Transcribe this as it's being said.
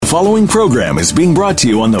following program is being brought to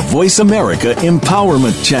you on the Voice America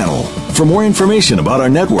Empowerment Channel. For more information about our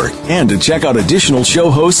network and to check out additional show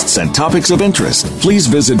hosts and topics of interest, please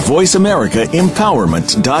visit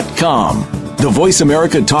voiceamericaempowerment.com. The Voice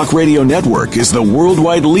America Talk Radio Network is the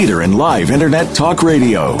worldwide leader in live Internet talk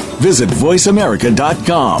radio. Visit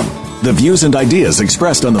voiceamerica.com. The views and ideas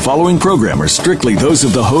expressed on the following program are strictly those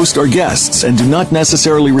of the host or guests and do not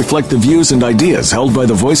necessarily reflect the views and ideas held by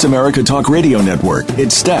the Voice America Talk Radio Network,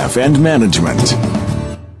 its staff, and management.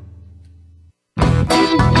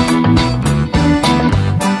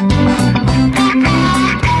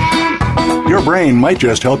 Your brain might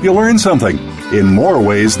just help you learn something in more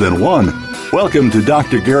ways than one. Welcome to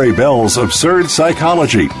Dr. Gary Bell's Absurd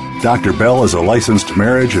Psychology. Dr. Bell is a licensed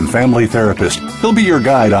marriage and family therapist. He'll be your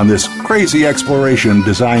guide on this crazy exploration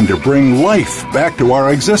designed to bring life back to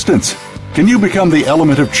our existence. Can you become the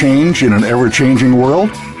element of change in an ever-changing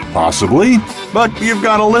world? Possibly, but you've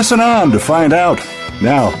got to listen on to find out.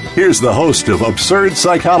 Now, here's the host of Absurd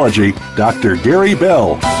Psychology, Dr. Gary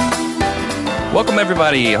Bell. Welcome,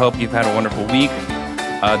 everybody. I hope you've had a wonderful week.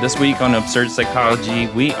 This week on Absurd Psychology,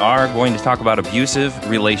 we are going to talk about abusive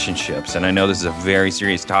relationships. And I know this is a very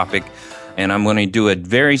serious topic, and I'm going to do a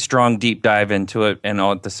very strong deep dive into it, and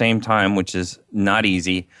all at the same time, which is not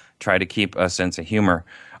easy, try to keep a sense of humor.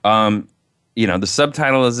 The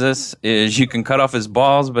subtitle of this is "You Can Cut Off His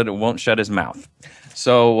Balls, but it won't shut his mouth."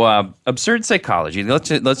 So, absurd psychology.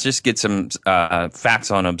 Let's just get some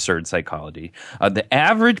facts on absurd psychology. The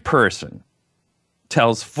average person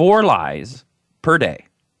tells 4 lies per day,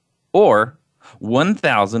 or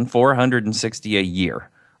 1,460 a year,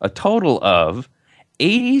 a total of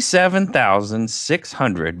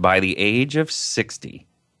 87,600 by the age of 60.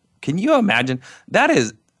 Can you imagine? That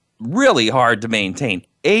is really hard to maintain.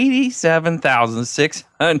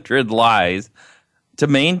 87,600 lies to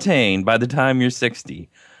maintain by the time you're 60.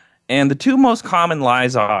 And the 2 most common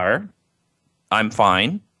lies are, "I'm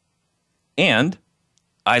fine," and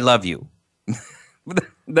 "I love you."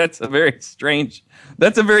 That's a very strange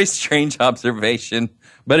observation,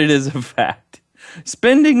 but it is a fact.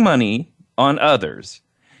 Spending money on others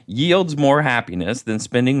yields more happiness than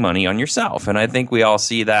spending money on yourself. And I think we all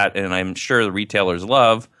see that, and I'm sure the retailers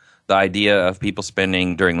love the idea of people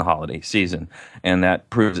spending during the holiday season. And that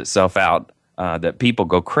proves itself out that people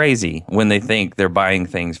go crazy when they think they're buying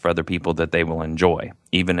things for other people that they will enjoy.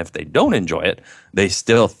 Even if they don't enjoy it, they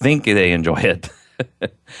still think they enjoy it.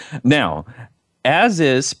 Now, as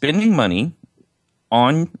is spending money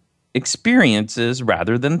on experiences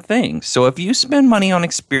rather than things. So if you spend money on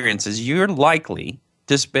experiences, you're likely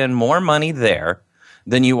to spend more money there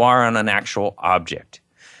than you are on an actual object.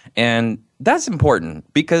 And that's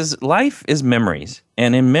important because life is memories.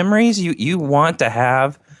 And in memories, you want to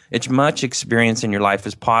have as much experience in your life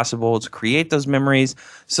as possible to create those memories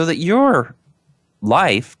so that your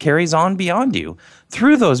life carries on beyond you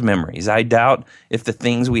through those memories. I doubt if the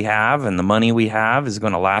things we have and the money we have is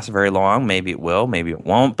going to last very long. Maybe it will, maybe it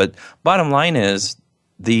won't. But bottom line is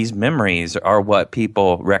these memories are what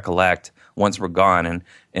people recollect once we're gone.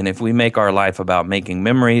 And if we make our life about making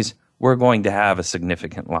memories, we're going to have a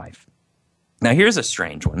significant life. Now, here's a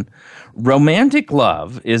strange one. Romantic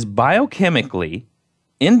love is biochemically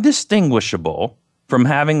indistinguishable from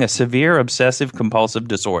having a severe obsessive-compulsive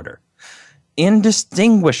disorder.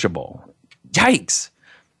 Indistinguishable. Yikes.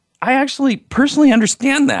 I actually personally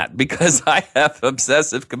understand that because I have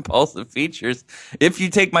obsessive compulsive features. If you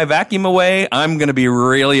take my vacuum away, I'm going to be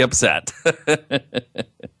really upset.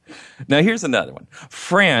 Now, here's another one.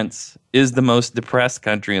 France is the most depressed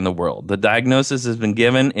country in the world. The diagnosis has been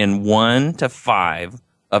given in 1 to 5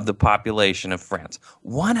 of the population of France.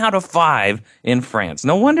 1 out of 5 in France.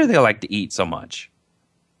 No wonder they like to eat so much.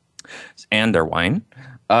 And their wine.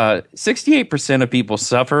 68% of people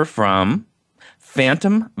suffer from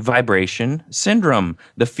phantom vibration syndrome,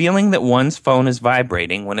 the feeling that one's phone is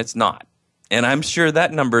vibrating when it's not. And I'm sure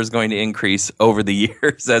that number is going to increase over the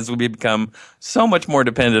years as we become so much more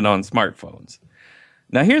dependent on smartphones.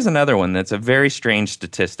 Now, here's another one that's a very strange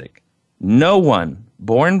statistic. No one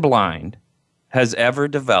born blind has ever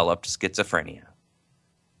developed schizophrenia.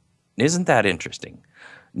 Isn't that interesting?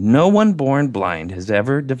 No one born blind has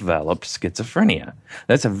ever developed schizophrenia.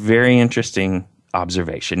 That's a very interesting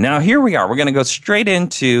observation. Now, here we are. We're going to go straight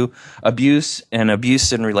into abuse and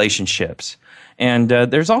relationships. And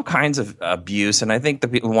there's all kinds of abuse, and I think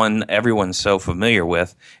the one everyone's so familiar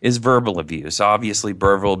with is verbal abuse. Obviously,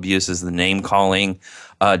 verbal abuse is the name-calling,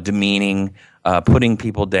 demeaning, putting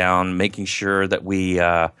people down, making sure that we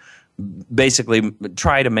basically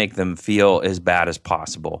try to make them feel as bad as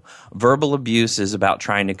possible. Verbal abuse is about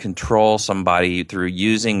trying to control somebody through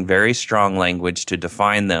using very strong language to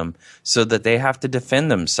define them so that they have to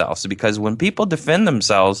defend themselves. Because when people defend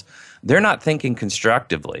themselves, they're not thinking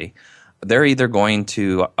constructively. They're either going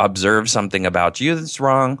to observe something about you that's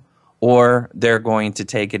wrong, or they're going to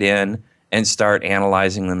take it in and start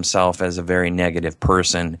analyzing themselves as a very negative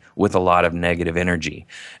person with a lot of negative energy.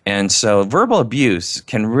 And so verbal abuse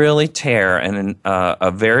can really tear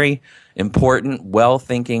a very important,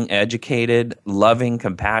 well-thinking, educated, loving,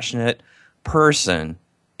 compassionate person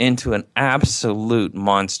into an absolute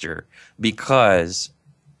monster because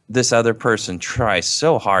this other person tries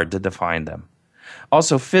so hard to define them.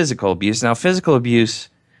 Also, physical abuse. Now, physical abuse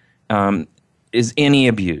is any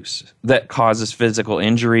abuse that causes physical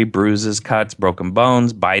injury, bruises, cuts, broken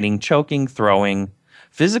bones, biting, choking, throwing.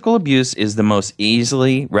 Physical abuse is the most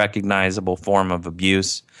easily recognizable form of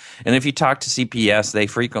abuse. And if you talk to CPS, they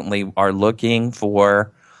frequently are looking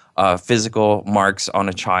for physical marks on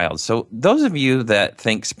a child. So those of you that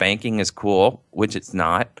think spanking is cool, which it's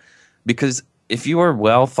not, because if you are a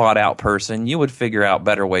well thought out person, you would figure out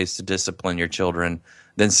better ways to discipline your children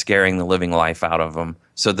than scaring the living life out of them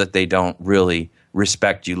so that they don't really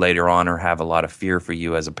respect you later on or have a lot of fear for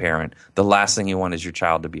you as a parent. The last thing you want is your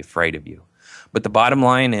child to be afraid of you. But the bottom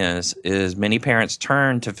line is many parents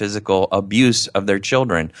turn to physical abuse of their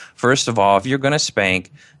children. First of all, if you're going to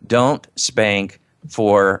spank, don't spank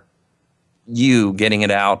for you getting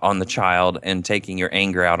it out on the child and taking your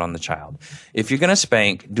anger out on the child. If you're going to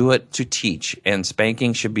spank, do it to teach. And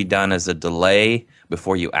spanking should be done as a delay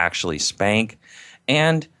before you actually spank.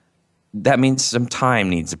 And that means some time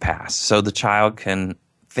needs to pass so the child can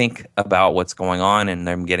think about what's going on and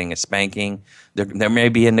them getting a spanking. There may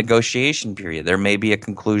be a negotiation period. There may be a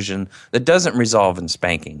conclusion that doesn't resolve in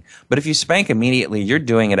spanking. But if you spank immediately, you're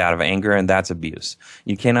doing it out of anger, and that's abuse.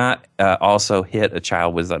 You cannot also hit a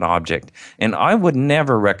child with an object. And I would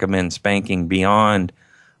never recommend spanking beyond,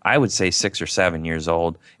 I would say, 6 or 7 years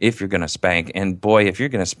old if you're going to spank. And boy, if you're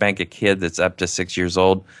going to spank a kid that's up to 6 years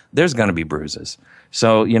old, there's going to be bruises.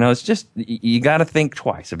 So, it's just, you got to think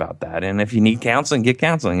twice about that. And if you need counseling, get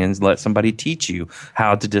counseling and let somebody teach you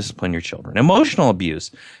how to discipline your children. Emotional abuse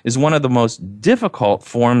is one of the most difficult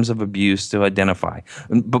forms of abuse to identify.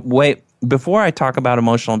 But wait, before I talk about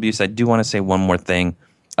emotional abuse, I do want to say one more thing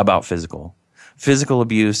about physical. Physical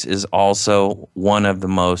abuse is also one of the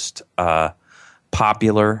most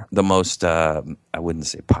popular, the most, I wouldn't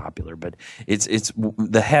say popular, but it's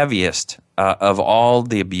the heaviest of all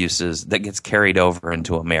the abuses that gets carried over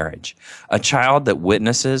into a marriage. A child that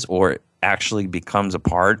witnesses or actually becomes a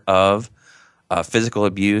part of physical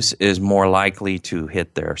abuse is more likely to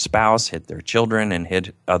hit their spouse, hit their children, and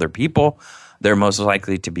hit other people. They're most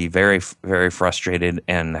likely to be very, very frustrated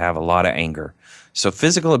and have a lot of anger. So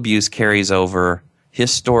physical abuse carries over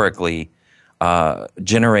historically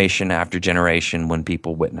generation after generation when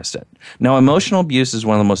people witness it. Now, emotional abuse is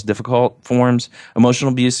one of the most difficult forms.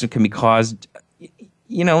 Emotional abuse can be caused,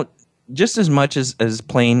 just as much as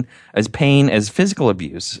pain as physical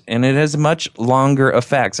abuse, and it has much longer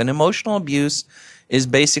effects. And emotional abuse is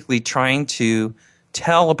basically trying to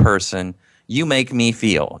tell a person, you make me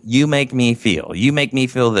feel, you make me feel, you make me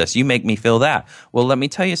feel this, you make me feel that. Well, let me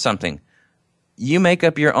tell you something. You make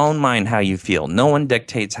up your own mind how you feel. No one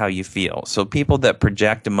dictates how you feel. So people that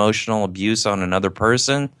project emotional abuse on another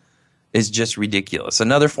person is just ridiculous.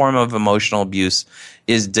 Another form of emotional abuse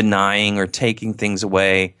is denying or taking things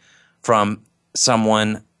away from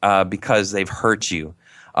someone because they've hurt you.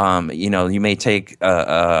 You may take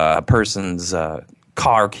a person's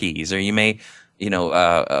car keys, or you may,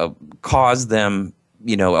 cause them,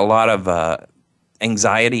 a lot of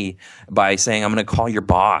anxiety by saying, I'm going to call your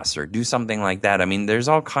boss or do something like that. I mean, there's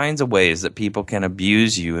all kinds of ways that people can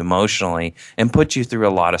abuse you emotionally and put you through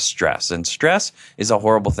a lot of stress. And stress is a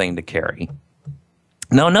horrible thing to carry.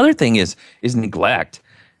 Now, another thing is neglect.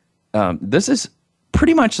 This is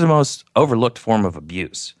pretty much the most overlooked form of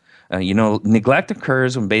abuse. Neglect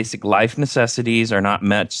occurs when basic life necessities are not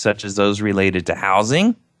met, such as those related to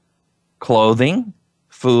housing, clothing,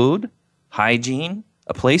 food, hygiene,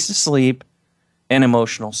 a place to sleep, and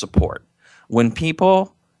emotional support. When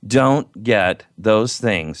people don't get those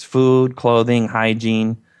things, food, clothing,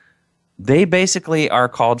 hygiene, they basically are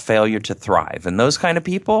called failure to thrive. And those kind of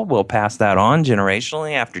people will pass that on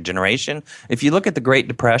generationally after generation. If you look at the Great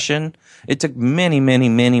Depression, it took many, many,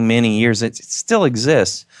 many, many years. It still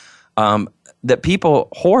exists that people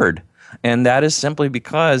hoard. And that is simply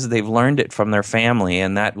because they've learned it from their family.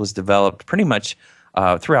 And that was developed pretty much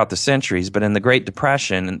throughout the centuries. But in the Great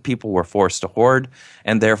Depression, people were forced to hoard,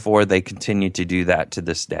 and therefore they continue to do that to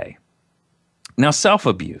this day. Now,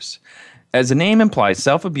 self-abuse. As the name implies,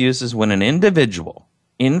 self-abuse is when an individual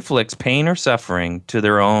inflicts pain or suffering to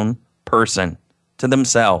their own person, to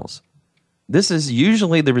themselves. This is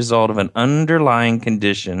usually the result of an underlying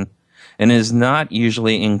condition and is not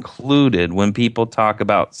usually included when people talk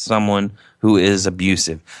about someone who is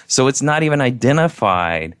abusive. So it's not even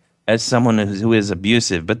identified as someone who is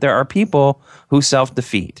abusive, but there are people who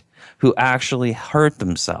self-defeat, who actually hurt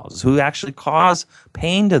themselves, who actually cause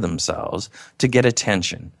pain to themselves to get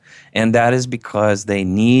attention. And that is because they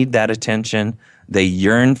need that attention, they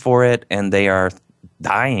yearn for it, and they are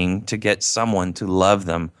dying to get someone to love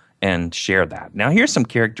them and share that. Now, here's some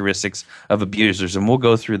characteristics of abusers, and we'll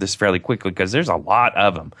go through this fairly quickly because there's a lot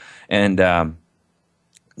of them. And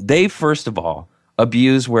they, first of all,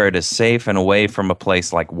 abuse where it is safe and away from a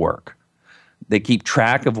place like work. They keep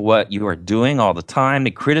track of what you are doing all the time.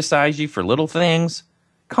 They criticize you for little things,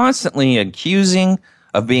 constantly accusing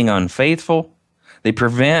of being unfaithful. They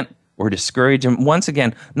prevent or discourage. And once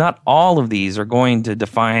again, not all of these are going to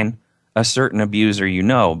define a certain abuser you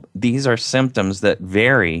know. These are symptoms that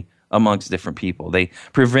vary amongst different people. They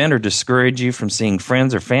prevent or discourage you from seeing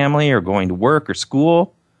friends or family or going to work or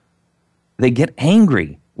school. They get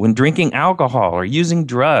angry when drinking alcohol or using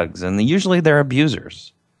drugs, and usually they're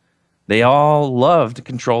abusers. They all love to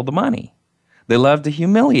control the money. They love to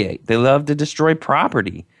humiliate. They love to destroy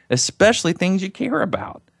property, especially things you care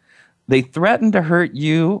about. They threaten to hurt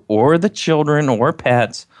you or the children or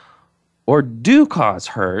pets, or do cause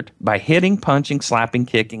hurt by hitting, punching, slapping,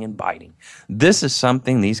 kicking, and biting. This is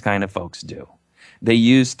something these kind of folks do. They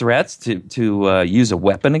use threats to use a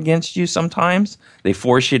weapon against you sometimes. They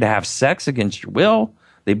force you to have sex against your will.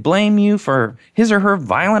 They blame you for his or her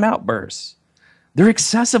violent outbursts. They're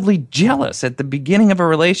excessively jealous at the beginning of a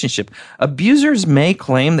relationship. Abusers may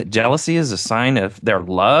claim that jealousy is a sign of their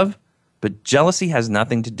love, but jealousy has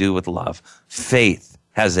nothing to do with love. Faith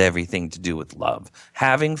has everything to do with love.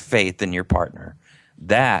 Having faith in your partner,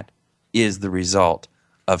 that is the result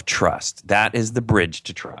of trust. That is the bridge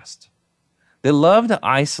to trust. They love to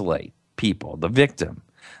isolate people, the victim.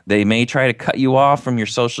 They may try to cut you off from your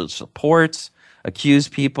social supports, accuse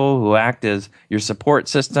people who act as your support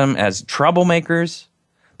system as troublemakers.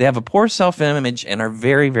 They have a poor self-image and are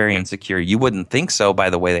very, very insecure. You wouldn't think so by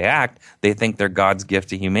the way they act. They think they're God's gift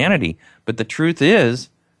to humanity. But the truth is,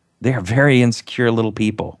 they are very insecure little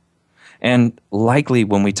people. And likely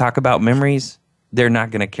when we talk about memories, they're not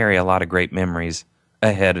going to carry a lot of great memories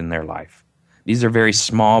ahead in their life. These are very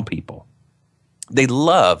small people. They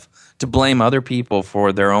love to blame other people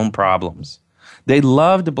for their own problems. They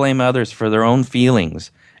love to blame others for their own feelings,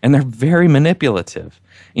 and they're very manipulative.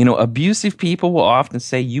 You know, abusive people will often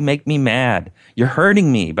say, "You make me mad. You're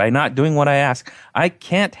hurting me by not doing what I ask. I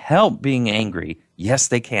can't help being angry." Yes,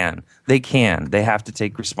 they can. They can. They have to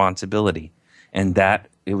take responsibility. And that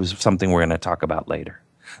it was something we're going to talk about later.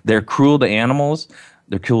 They're cruel to animals.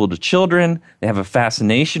 They're cruel to children. They have a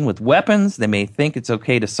fascination with weapons. They may think it's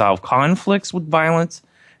okay to solve conflicts with violence.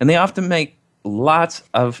 And they often make lots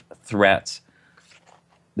of threats.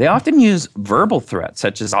 They often use verbal threats,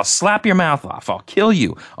 such as, "I'll slap your mouth off, I'll kill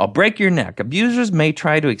you, I'll break your neck." Abusers may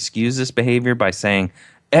try to excuse this behavior by saying,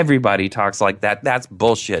 "Everybody talks like that. That's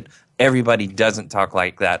bullshit. Everybody doesn't talk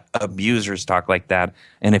like that. Abusers talk like that."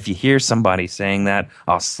 And if you hear somebody saying that,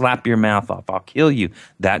 "I'll slap your mouth off, I'll kill you,"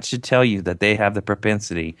 that should tell you that they have the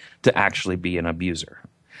propensity to actually be an abuser.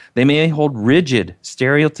 They may hold rigid,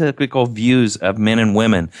 stereotypical views of men and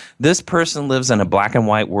women. This person lives in a black and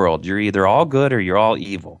white world. You're either all good or you're all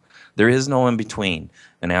evil. There is no in between.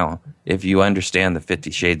 And now, if you understand the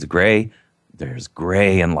 50 Shades of Grey, there's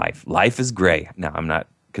gray in life. Life is gray. Now, I'm not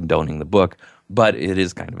condoning the book, but it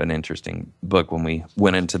is kind of an interesting book when we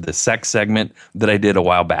went into the sex segment that I did a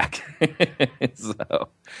while back. So,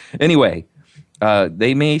 anyway,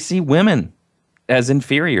 they may see women as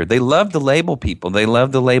inferior. They love to label people. They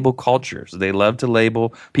love to label cultures. They love to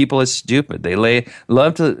label people as stupid. They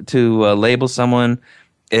love to label someone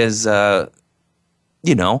as,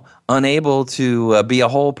 unable to be a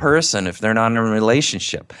whole person if they're not in a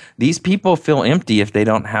relationship. These people feel empty if they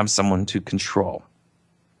don't have someone to control.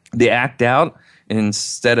 They act out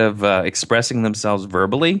instead of expressing themselves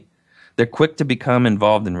verbally. They're quick to become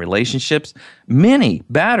involved in relationships. Many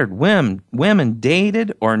battered women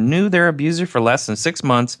dated or knew their abuser for less than 6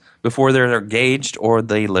 months before they're engaged or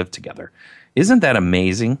they live together. Isn't that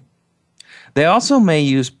amazing? They also may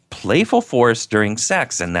use playful force during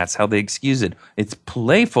sex, and that's how they excuse it. It's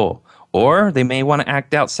playful. Or they may want to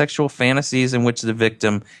act out sexual fantasies in which the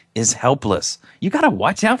victim is helpless. You got to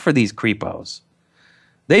watch out for these creepos.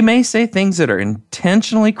 They may say things that are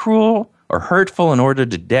intentionally cruel or hurtful in order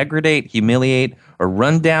to degrade, humiliate, or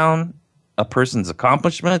run down a person's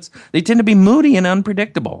accomplishments, they tend to be moody and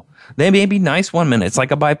unpredictable. They may be nice one minute. It's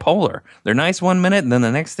like a bipolar. They're nice one minute, and then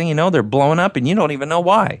the next thing you know, they're blowing up, and you don't even know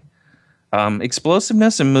why.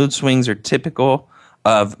 Explosiveness and mood swings are typical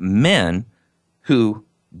of men who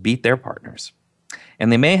beat their partners.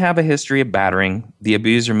 And they may have a history of battering. The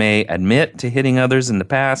abuser may admit to hitting others in the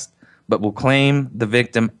past, but will claim the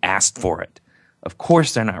victim asked for it. Of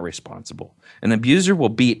course, they're not responsible. An abuser will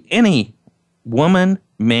beat any woman,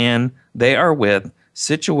 man they are with.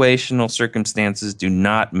 Situational circumstances do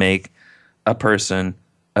not make a person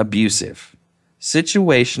abusive.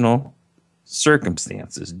 Situational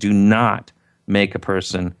circumstances do not make a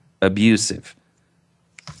person abusive.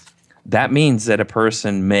 That means that a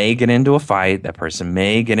person may get into a fight, that person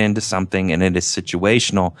may get into something, and it is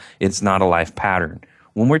situational. It's not a life pattern.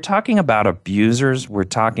 When we're talking about abusers, we're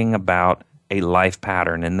talking about a life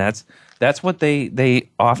pattern, and that's what they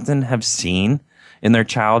often have seen in their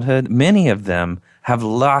childhood. Many of them have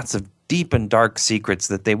lots of deep and dark secrets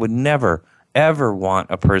that they would never, ever want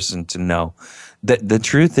a person to know. The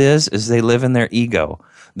truth is they live in their ego.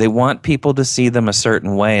 They want people to see them a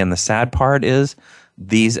certain way, and the sad part is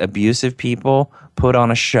these abusive people put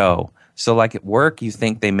on a show. So like at work, you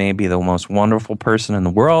think they may be the most wonderful person in the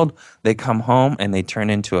world. They come home and they turn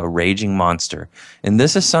into a raging monster. And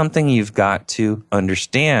this is something you've got to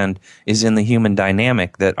understand is in the human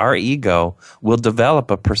dynamic, that our ego will develop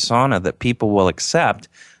a persona that people will accept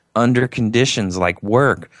under conditions like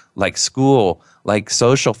work, like school, like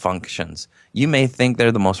social functions. You may think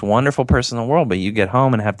they're the most wonderful person in the world, but you get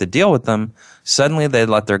home and have to deal with them. Suddenly they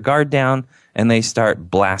let their guard down and they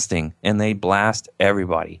start blasting, and they blast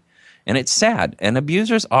everybody. And it's sad. And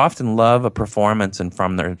abusers often love a performance and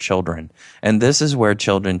from their children. And this is where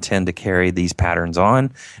children tend to carry these patterns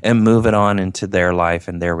on and move it on into their life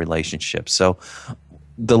and their relationships. So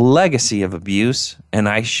the legacy of abuse, and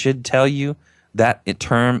I should tell you that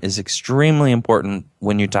term is extremely important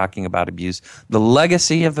when you're talking about abuse. The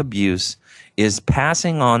legacy of abuse is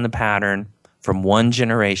passing on the pattern from one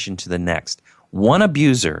generation to the next. One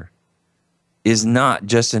abuser is not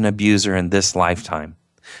just an abuser in this lifetime.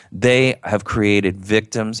 They have created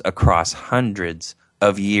victims across hundreds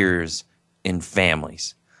of years in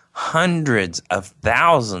families, hundreds of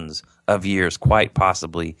thousands of years, quite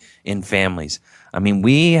possibly, in families. I mean,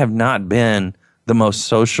 we have not been the most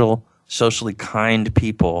socially kind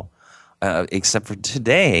people, except for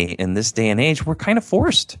today, in this day and age. We're kind of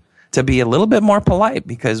forced to be a little bit more polite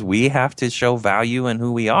because we have to show value in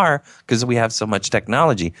who we are because we have so much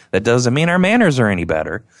technology. That doesn't mean our manners are any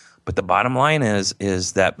better. But the bottom line is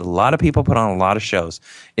that a lot of people put on a lot of shows.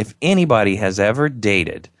 If anybody has ever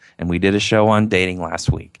dated, and we did a show on dating last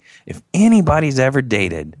week, if anybody's ever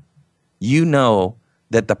dated, you know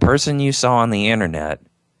that the person you saw on the internet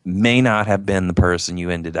may not have been the person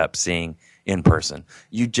you ended up seeing in person.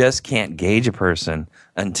 You just can't gauge a person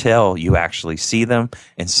until you actually see them,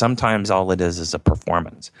 and sometimes all it is a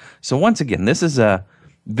performance. So once again, this is a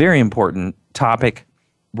very important topic.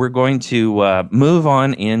 We're going to move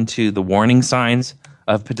on into the warning signs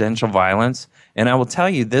of potential violence. And I will tell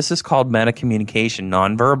you, this is called metacommunication,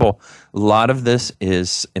 nonverbal. A lot of this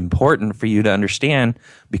is important for you to understand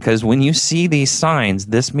because when you see these signs,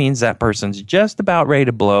 this means that person's just about ready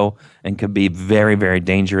to blow and could be very, very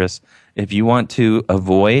dangerous. If you want to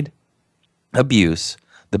avoid abuse,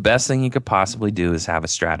 the best thing you could possibly do is have a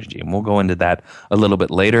strategy. And we'll go into that a little bit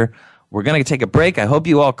later. We're going to take a break. I hope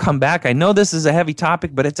you all come back. I know this is a heavy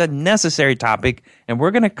topic, but it's a necessary topic, and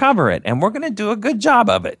we're going to cover it, and we're going to do a good job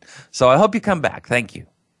of it. So I hope you come back. Thank you.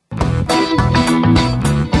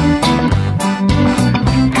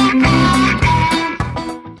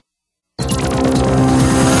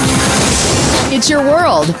 It's your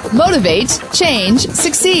world. Motivate, change,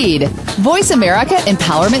 succeed.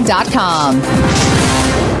 VoiceAmericaEmpowerment.com.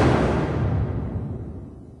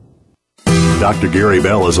 Dr. Gary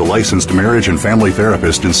Bell is a licensed marriage and family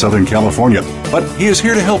therapist in Southern California, but he is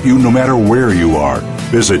here to help you no matter where you are.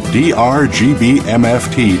 Visit drgbmft.com.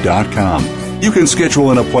 You can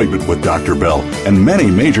schedule an appointment with Dr. Bell, and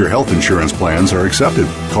many major health insurance plans are accepted.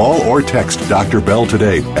 Call or text Dr. Bell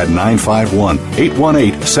today at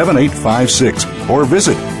 951-818-7856 or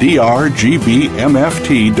visit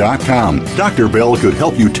drgbmft.com. Dr. Bell could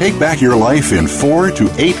help you take back your life in 4 to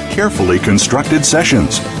 8 carefully constructed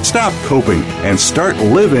sessions. Stop coping and start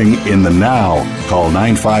living in the now. Call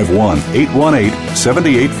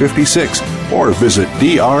 951-818-7856 or visit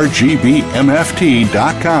drgbmft.com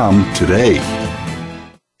today.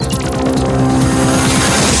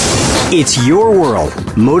 It's your world.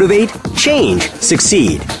 Motivate, change,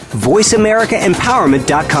 succeed.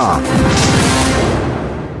 VoiceAmericaEmpowerment.com.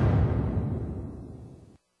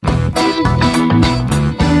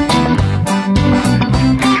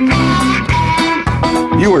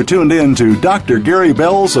 You are tuned in to Dr. Gary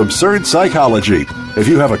Bell's Absurd Psychology. If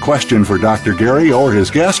you have a question for Dr. Gary or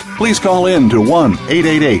his guest, please call in to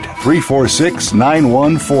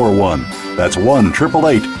 1-888-346-9141. That's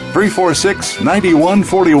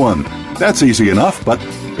 1-888-346-9141. That's easy enough, but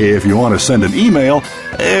if you want to send an email,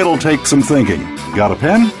 it'll take some thinking. Got a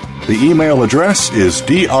pen? The email address is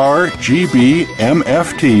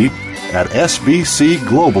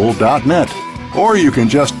drgbmft@sbcglobal.net. Or you can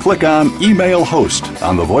just click on Email Host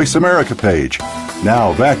on the Voice America page.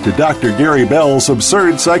 Now back to Dr. Gary Bell's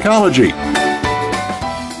Absurd Psychology.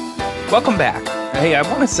 Welcome back. Hey, I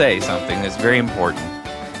want to say something that's very important.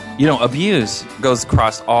 You know, abuse goes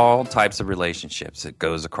across all types of relationships. It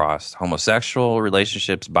goes across homosexual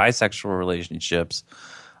relationships, bisexual relationships,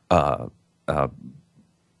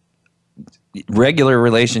 regular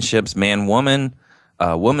relationships, man-woman,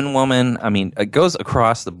 woman-woman. I mean, it goes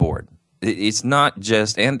across the board. It's not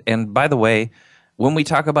just, and by the way, when we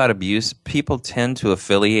talk about abuse, people tend to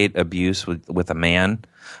affiliate abuse with a man,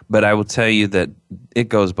 but I will tell you that it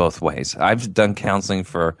goes both ways. I've done counseling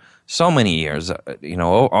for so many years,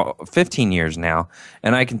 15 years now,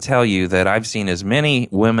 and I can tell you that I've seen as many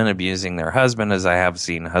women abusing their husband as I have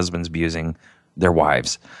seen husbands abusing their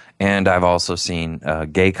wives. And I've also seen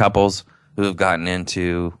gay couples who have gotten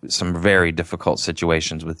into some very difficult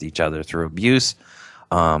situations with each other through abuse.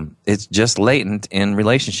 It's just latent in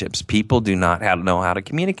relationships. People do not know how to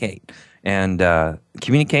communicate. And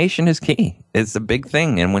communication is key. It's a big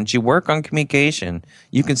thing. And once you work on communication,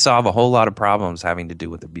 you can solve a whole lot of problems having to do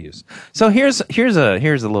with abuse. So here's a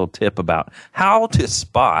little tip about how to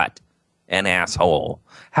spot an asshole.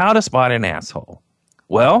 How to spot an asshole.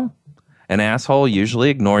 Well, an asshole usually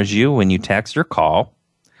ignores you when you text or call.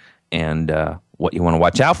 And what you want to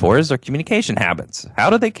watch out for is their communication habits. How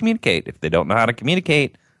do they communicate? If they don't know how to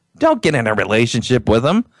communicate, don't get in a relationship with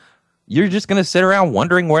them. You're just going to sit around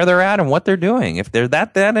wondering where they're at and what they're doing. If they're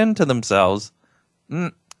that into themselves,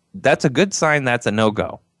 that's a good sign. That's a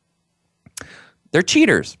no-go. They're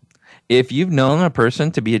cheaters. If you've known a person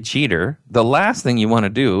to be a cheater, the last thing you want to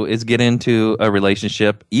do is get into a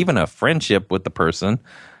relationship, even a friendship with the person,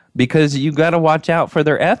 because you got to watch out for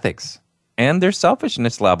their ethics and their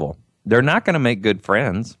selfishness level. They're not going to make good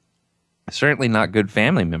friends, certainly not good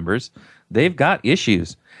family members. They've got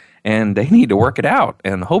issues, and they need to work it out,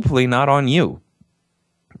 and hopefully not on you.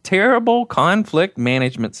 Terrible conflict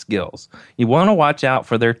management skills. You want to watch out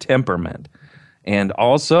for their temperament. And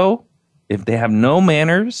also, if they have no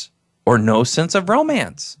manners or no sense of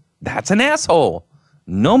romance, that's an asshole.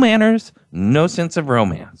 No manners, no sense of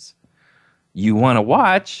romance. You want to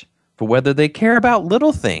watch for whether they care about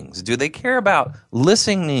little things. Do they care about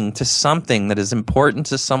listening to something that is important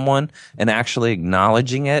to someone and actually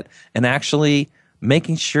acknowledging it and actually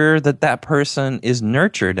making sure that that person is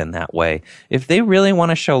nurtured in that way? If they really want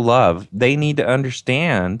to show love, they need to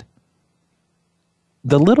understand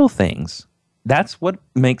the little things. That's what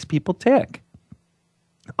makes people tick.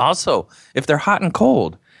 Also, if they're hot and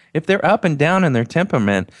cold, if they're up and down in their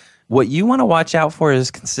temperament, what you want to watch out for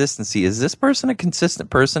is consistency. Is this person a consistent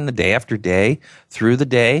person the day after day, through the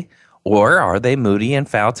day? Or are they moody and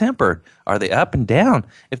foul-tempered? Are they up and down?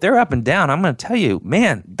 If they're up and down, I'm going to tell you,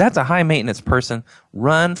 man, that's a high-maintenance person.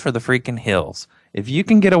 Run for the freaking hills. If you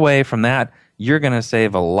can get away from that, you're going to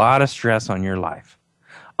save a lot of stress on your life.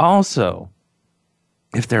 Also,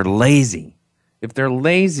 if they're lazy,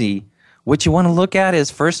 what you want to look at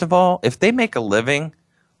is, first of all, if they make a living,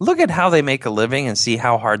 look at how they make a living and see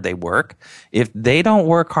how hard they work. If they don't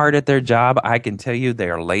work hard at their job, I can tell you they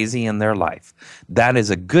are lazy in their life. That is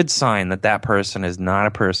a good sign that that person is not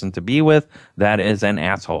a person to be with. That is an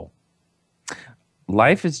asshole.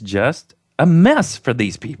 Life is just a mess for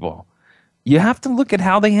these people. You have to look at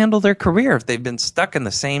how they handle their career. If they've been stuck in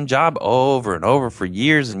the same job over and over for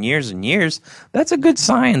years and years and years, that's a good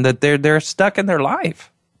sign that they're stuck in their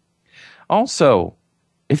life. Also,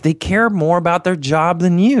 if they care more about their job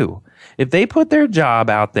than you, if they put their job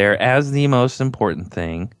out there as the most important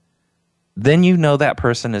thing, then you know that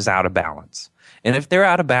person is out of balance. And if they're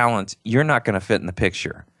out of balance, you're not going to fit in the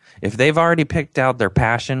picture. If they've already picked out their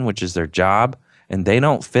passion, which is their job, and they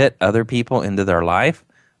don't fit other people into their life,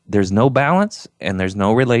 there's no balance and there's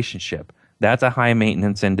no relationship. That's a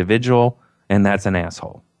high-maintenance individual, and that's an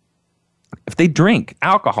asshole. If they drink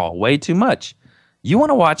alcohol way too much, you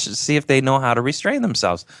want to watch to see if they know how to restrain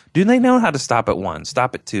themselves. Do they know how to stop at 1,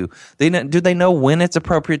 stop at 2? Do they know when it's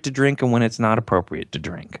appropriate to drink and when it's not appropriate to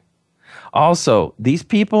drink? Also, these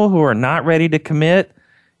people who are not ready to commit,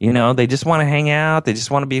 they just want to hang out, they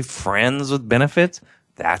just want to be friends with benefits,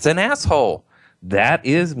 that's an asshole. That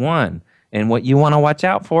is one. And what you want to watch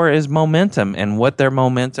out for is momentum and what their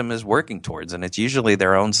momentum is working towards. And it's usually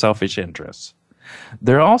their own selfish interests.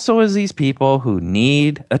 There also is these people who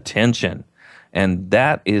need attention, and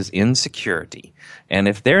that is insecurity. And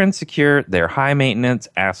if they're insecure, they're high maintenance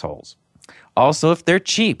assholes. Also, if they're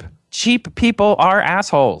cheap people are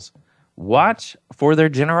assholes. Watch for their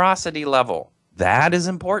generosity level. That is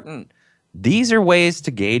important. These are ways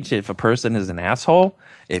to gauge if a person is an asshole.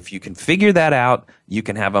 If you can figure that out, you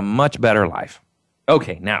can have a much better life.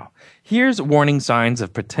 Okay, now, here's warning signs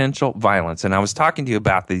of potential violence. And I was talking to you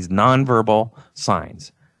about these nonverbal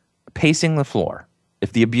signs. Pacing the floor.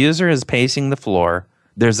 If the abuser is pacing the floor,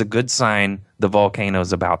 there's a good sign the volcano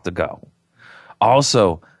is about to go.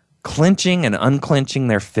 Also, clenching and unclenching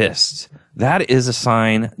their fists. That is a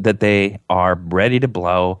sign that they are ready to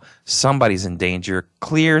blow. Somebody's in danger.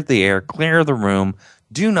 Clear the air, clear the room.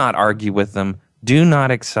 Do not argue with them. Do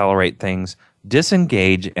not accelerate things.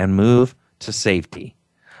 Disengage and move to safety.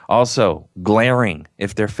 Also, glaring.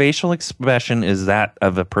 If their facial expression is that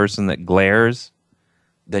of a person that glares,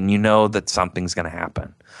 then you know that something's going to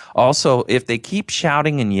happen. Also, if they keep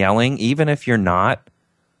shouting and yelling, even if you're not,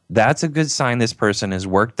 that's a good sign this person is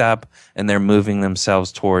worked up and they're moving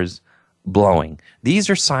themselves towards blowing. These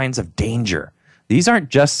are signs of danger. These aren't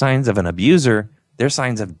just signs of an abuser. They're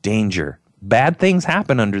signs of danger. Bad things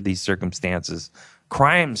happen under these circumstances.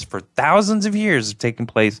 Crimes for thousands of years have taken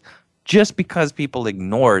place just because people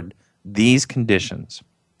ignored these conditions.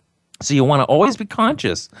 So you want to always be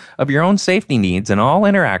conscious of your own safety needs in all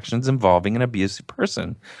interactions involving an abusive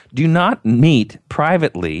person. Do not meet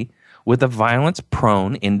privately with a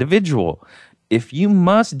violence-prone individual. If you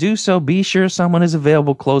must do so, be sure someone is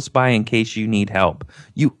available close by in case you need help.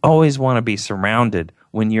 You always want to be surrounded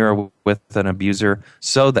when you're with an abuser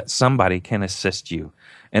so that somebody can assist you.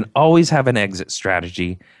 And always have an exit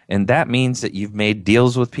strategy. And that means that you've made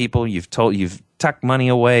deals with people, you've tucked money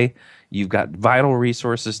away, you've got vital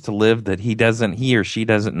resources to live that he or she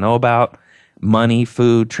doesn't know about. Money,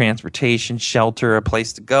 food, transportation, shelter, a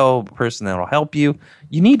place to go, a person that'll help you.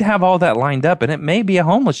 You need to have all that lined up. And it may be a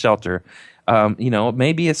homeless shelter. It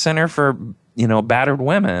may be a center for, battered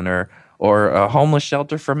women or a homeless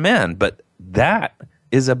shelter for men. But that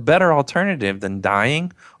is a better alternative than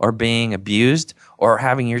dying or being abused or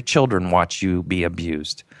having your children watch you be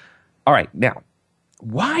abused. All right, now,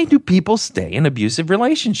 why do people stay in abusive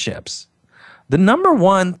relationships? The number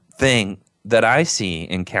one thing that I see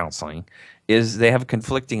in counseling is they have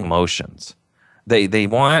conflicting emotions. They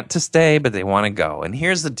want to stay, but they want to go. And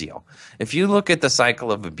here's the deal. If you look at the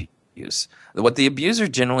cycle of abuse, what the abuser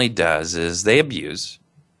generally does is they abuse,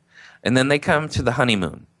 and then they come to the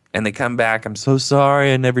honeymoon. And they come back, I'm so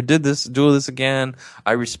sorry, I never do this again.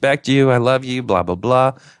 I respect you, I love you, blah, blah,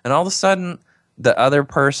 blah. And all of a sudden, the other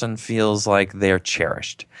person feels like they're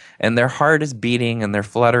cherished. And their heart is beating, and they're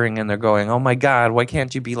fluttering, and they're going, oh my God, why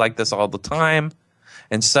can't you be like this all the time?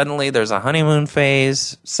 And suddenly there's a honeymoon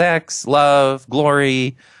phase, sex, love,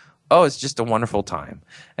 glory. Oh, it's just a wonderful time.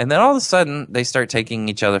 And then all of a sudden, they start taking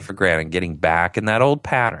each other for granted, getting back in that old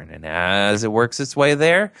pattern. And as it works its way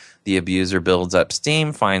there, the abuser builds up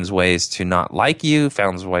steam, finds ways to not like you,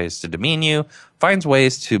 finds ways to demean you, finds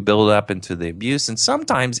ways to build up into the abuse. And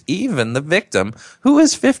sometimes even the victim, who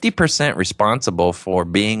is 50% responsible for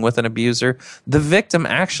being with an abuser, the victim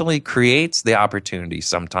actually creates the opportunity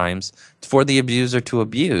sometimes for the abuser to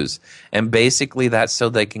abuse. And basically that's so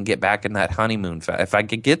they can get back in that honeymoon phase. If I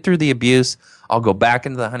could get through the abuse, I'll go back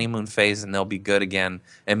into the honeymoon phase and they'll be good again,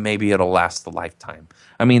 and maybe it'll last a lifetime.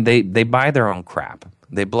 I mean, they buy their own crap.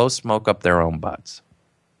 They blow smoke up their own butts.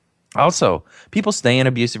 Also, people stay in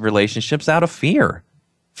abusive relationships out of fear.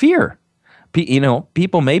 Fear.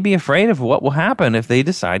 People may be afraid of what will happen if they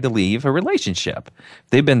decide to leave a relationship. If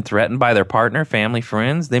they've been threatened by their partner, family,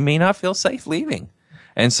 friends, they may not feel safe leaving.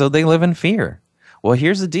 And so they live in fear. Well,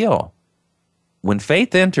 here's the deal. When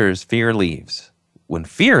faith enters, fear leaves. When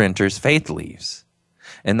fear enters, faith leaves.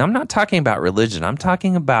 And I'm not talking about religion. I'm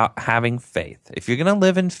talking about having faith. If you're going to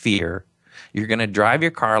live in fear, you're going to drive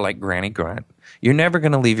your car like Granny Grunt. You're never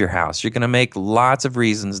going to leave your house. You're going to make lots of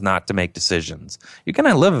reasons not to make decisions. You're going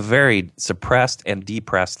to live a very suppressed and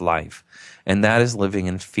depressed life. And that is living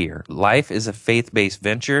in fear. Life is a faith-based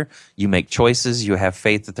venture. You make choices. You have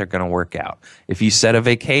faith that they're going to work out. If you set a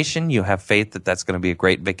vacation, you have faith that that's going to be a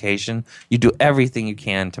great vacation. You do everything you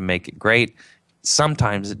can to make it great.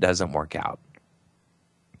 Sometimes it doesn't work out.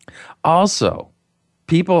 Also,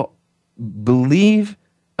 people believe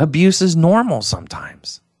abuse is normal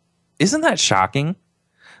sometimes. Isn't that shocking?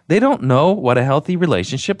 They don't know what a healthy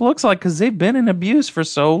relationship looks like because they've been in abuse for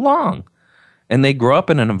so long. And they grow up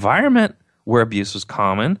in an environment where abuse was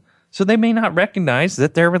common. So they may not recognize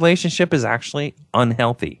that their relationship is actually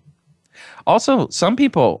unhealthy. Also, some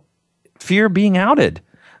people fear being outed.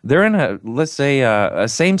 They're in let's say, a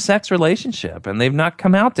same-sex relationship, and they've not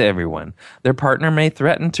come out to everyone. Their partner may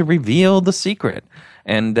threaten to reveal the secret.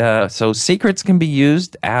 And so secrets can be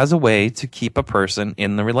used as a way to keep a person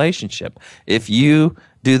in the relationship. If you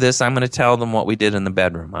do this, I'm going to tell them what we did in the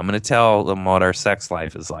bedroom. I'm going to tell them what our sex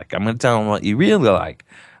life is like. I'm going to tell them what you really like.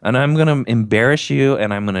 And I'm going to embarrass you,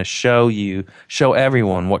 and I'm going to show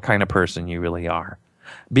everyone what kind of person you really are.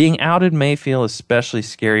 Being outed may feel especially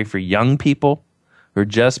scary for young people who are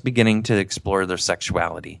just beginning to explore their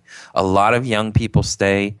sexuality. A lot of young people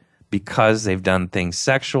stay because they've done things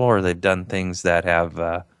sexual or they've done things that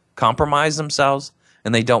have compromised themselves,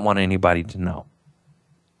 and they don't want anybody to know.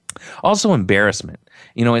 Also, embarrassment.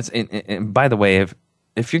 And by the way,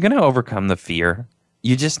 if you're going to overcome the fear,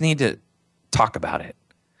 you just need to talk about it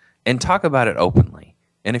and talk about it openly.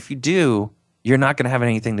 And if you do, you're not going to have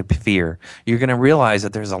anything to fear. You're going to realize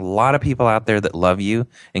that there's a lot of people out there that love you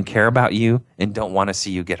and care about you and don't want to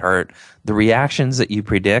see you get hurt. The reactions that you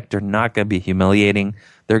predict are not going to be humiliating.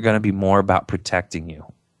 They're going to be more about protecting you.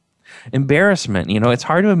 Embarrassment. It's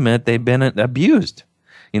hard to admit they've been abused.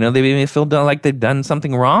 They may feel like they've done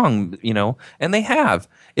something wrong, and they have.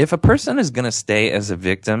 If a person is going to stay as a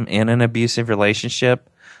victim in an abusive relationship,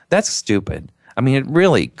 that's stupid. I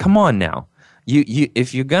mean, come on now.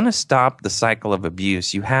 If you're going to stop the cycle of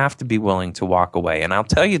abuse, you have to be willing to walk away. And I'll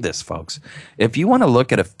tell you this, folks. If you want to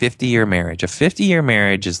look at a 50-year marriage, a 50-year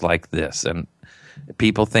marriage is like this. And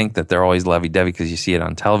people think that they're always lovey-dovey because you see it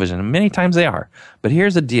on television, and many times they are. But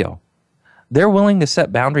here's the deal. They're willing to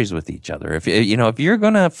set boundaries with each other. If you're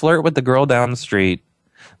going to flirt with the girl down the street,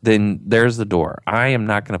 then there's the door. I am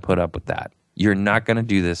not going to put up with that. You're not going to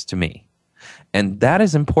do this to me. And that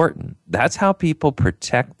is important. That's how people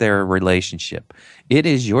protect their relationship. It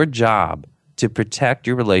is your job to protect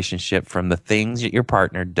your relationship from the things that your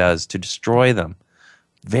partner does to destroy them.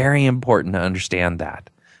 Very important to understand that.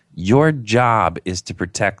 Your job is to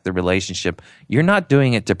protect the relationship. You're not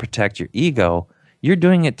doing it to protect your ego. You're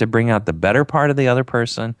doing it to bring out the better part of the other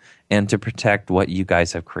person and to protect what you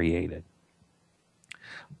guys have created.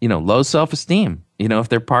 Low self-esteem. If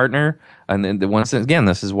their partner, and then once again,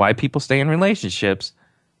 this is why people stay in relationships.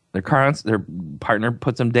 Their partner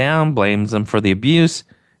puts them down, blames them for the abuse,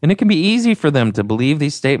 and it can be easy for them to believe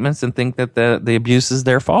these statements and think that the abuse is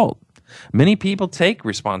their fault. Many people take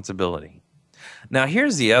responsibility. Now,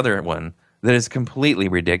 here's the other one that is completely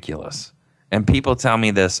ridiculous, and people tell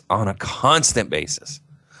me this on a constant basis.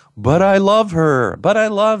 But I love her. But I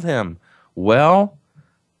love him. Well,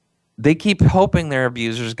 they keep hoping their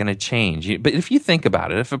abuser is going to change. But if you think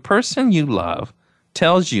about it, if a person you love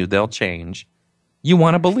tells you they'll change, you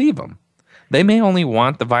want to believe them. They may only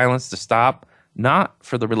want the violence to stop, not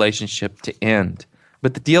for the relationship to end.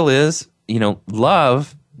 But the deal is,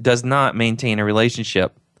 love does not maintain a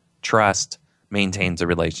relationship. Trust maintains a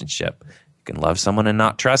relationship. You can love someone and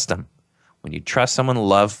not trust them. When you trust someone,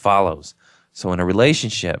 love follows. So in a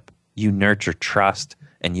relationship, you nurture trust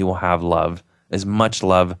and you will have love. As much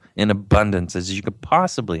love in abundance as you could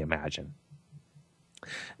possibly imagine.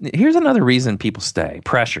 Here's another reason people stay.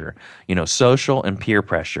 Pressure. Social and peer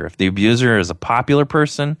pressure. If the abuser is a popular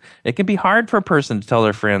person, it can be hard for a person to tell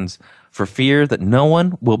their friends for fear that no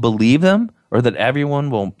one will believe them or that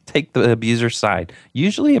everyone will take the abuser's side.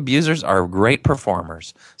 Usually abusers are great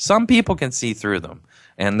performers. Some people can see through them.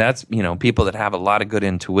 And that's, people that have a lot of good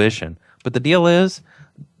intuition. But the deal is,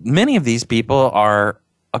 many of these people are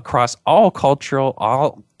across all cultural,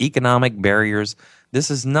 all economic barriers. This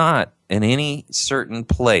is not in any certain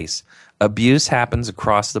place. Abuse happens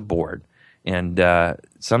across the board. And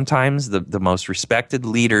sometimes the most respected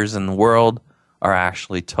leaders in the world are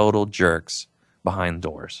actually total jerks behind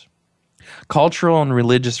doors. Cultural and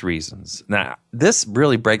religious reasons. Now, this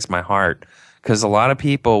really breaks my heart because a lot of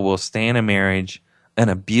people will stay in a marriage, an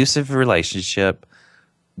abusive relationship,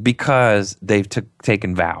 because they've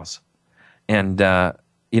taken vows. And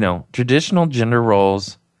traditional gender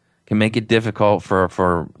roles can make it difficult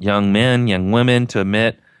for young men, young women to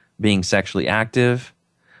admit being sexually active,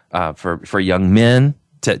 for young men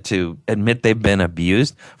to admit they've been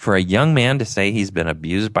abused. For a young man to say he's been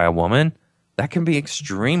abused by a woman, that can be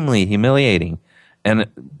extremely humiliating and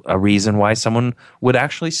a reason why someone would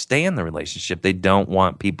actually stay in the relationship. They don't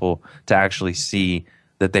want people to actually see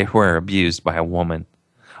that they were abused by a woman.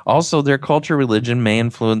 Also, their culture, religion may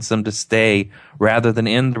influence them to stay rather than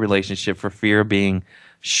end the relationship for fear of having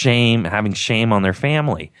shame on their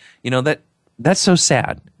family. That's so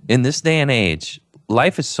sad. In this day and age,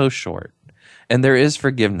 life is so short, and there is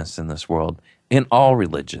forgiveness in this world, in all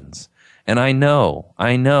religions. And I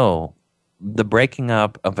know the breaking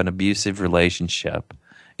up of an abusive relationship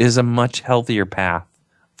is a much healthier path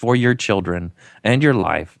for your children and your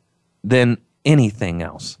life than anything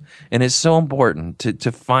else. And it's so important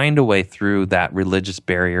to find a way through that religious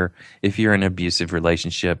barrier if you're in an abusive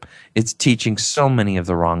relationship. It's teaching so many of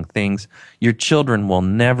the wrong things. Your children will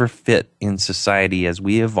never fit in society as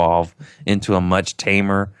we evolve into a much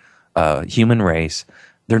tamer human race.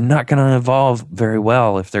 They're not going to evolve very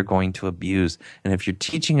well if they're going to abuse. And if you're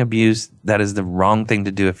teaching abuse, that is the wrong thing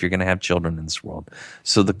to do if you're going to have children in this world.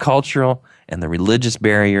 So the cultural and the religious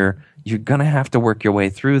barrier, you're going to have to work your way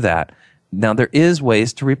through that. Now, there is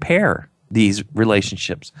ways to repair these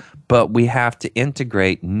relationships, but we have to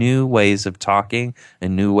integrate new ways of talking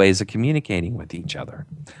and new ways of communicating with each other.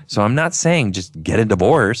 So I'm not saying just get a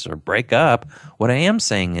divorce or break up. What I am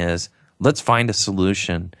saying is let's find a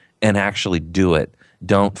solution and actually do it.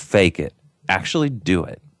 Don't fake it. Actually do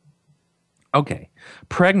it. Okay,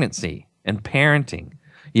 pregnancy and parenting.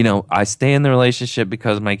 You know, I stay in the relationship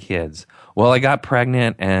because of my kids. Well, I got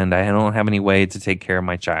pregnant and I don't have any way to take care of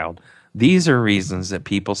my child. These are reasons that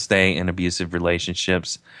people stay in abusive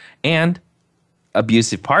relationships. And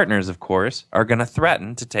abusive partners, of course, are going to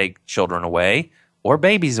threaten to take children away or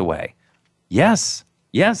babies away. Yes,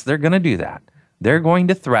 they're going to do that. They're going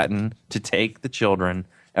to threaten to take the children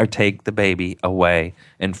or take the baby away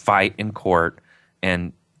and fight in court.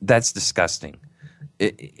 And that's disgusting.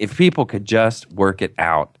 If people could just work it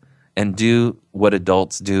out and do what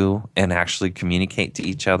adults do and actually communicate to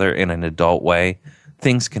each other in an adult way,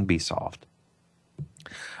 things can be solved.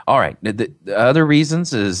 All right. The other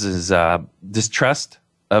reasons is distrust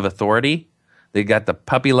of authority. They got the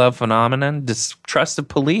puppy love phenomenon, distrust of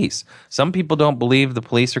police. Some people don't believe the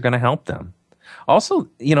police are going to help them. Also,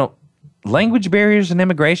 you know, language barriers and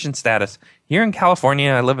immigration status. Here in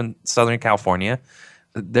California, I live in Southern California,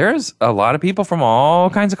 there's a lot of people from all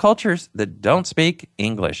kinds of cultures that don't speak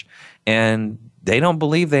English, and they don't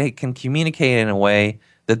believe they can communicate in a way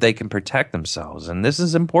that they can protect themselves, and this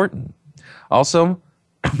is important. Also,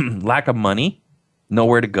 lack of money,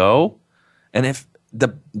 nowhere to go, and if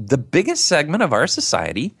the biggest segment of our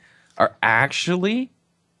society are actually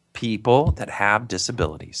people that have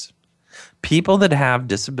disabilities. People that have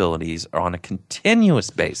disabilities are on a continuous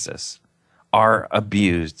basis are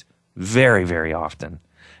abused very, very often.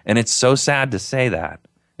 And it's so sad to say that.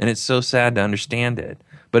 And it's so sad to understand it.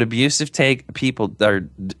 But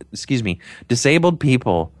disabled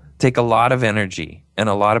people take a lot of energy and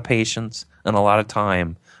a lot of patience and a lot of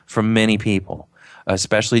time from many people,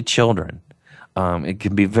 especially children. It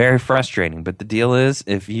can be very frustrating. But the deal is,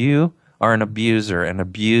 if you are an abuser and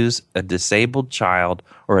abuse a disabled child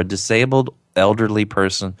or a disabled elderly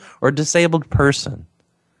person or a disabled person,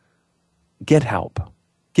 get help.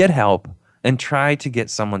 Get help and try to get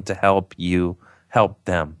someone to help you help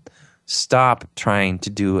them. Stop trying to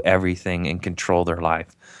do everything and control their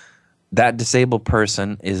life. That disabled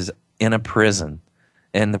person is in a prison,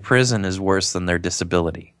 and the prison is worse than their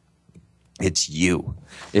disability. It's you.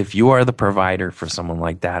 If you are the provider for someone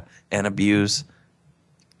like that and abuse,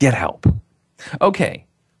 get help. Okay,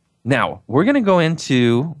 now we're going to go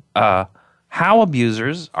into how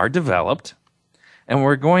abusers are developed, and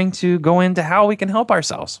we're going to go into how we can help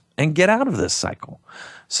ourselves and get out of this cycle.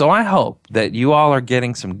 So I hope that you all are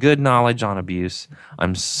getting some good knowledge on abuse.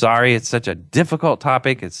 I'm sorry it's such a difficult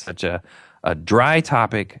topic. It's such a dry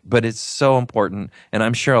topic, but it's so important. And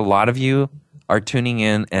I'm sure a lot of you are tuning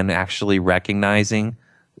in and actually recognizing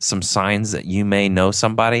some signs that you may know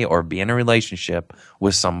somebody or be in a relationship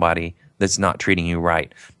with somebody that's not treating you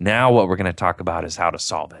right. Now what we're going to talk about is how to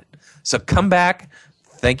solve it. So come back.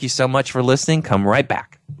 Thank you so much for listening. Come right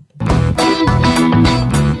back.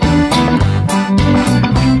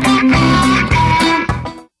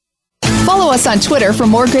 Follow us on Twitter for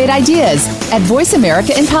more great ideas at Voice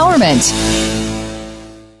America Empowerment.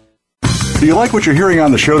 Do you like what you're hearing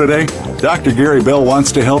on the show today? Dr. Gary Bell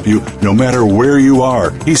wants to help you no matter where you are.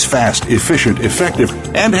 He's fast, efficient, effective,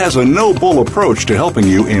 and has a no-bull approach to helping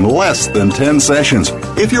you in less than 10 sessions.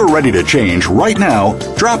 If you're ready to change right now,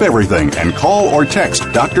 drop everything and call or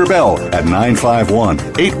text Dr. Bell at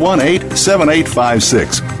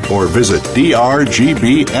 951-818-7856 or visit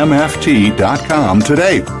drgbmft.com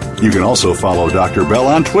today. You can also follow Dr. Bell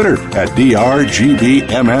on Twitter at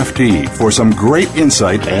drgbmft for some great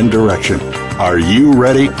insight and direction. Are you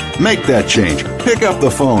ready? Make that change. Pick up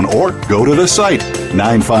the phone or go to the site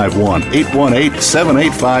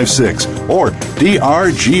 951-818-7856 or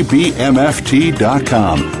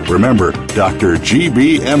drgbmft.com. Remember,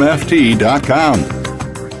 drgbmft.com.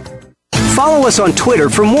 Follow us on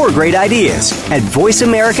Twitter for more great ideas at Voice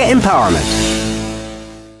America Empowerment.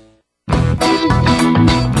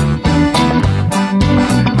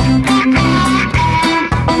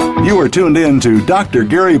 You are tuned in to Dr.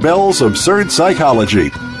 Gary Bell's Absurd Psychology.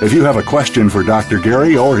 If you have a question for Dr.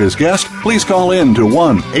 Gary or his guest, please call in to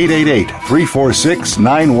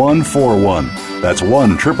 1-888-346-9141. That's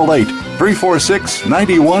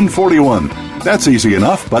 1-888-346-9141. That's easy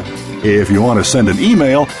enough, but if you want to send an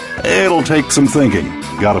email, it'll take some thinking.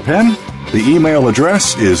 Got a pen? The email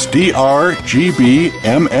address is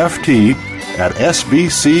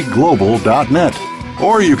drgbmft@sbcglobal.net.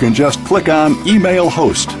 Or you can just click on Email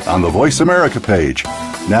Host on the Voice America page.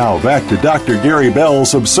 Now back to Dr. Gary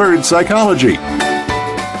Bell's Absurd Psychology.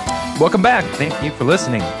 Welcome back. Thank you for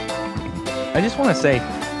listening. I just want to say,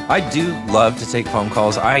 I do love to take phone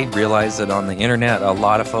calls. I realize that on the internet, a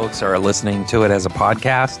lot of folks are listening to it as a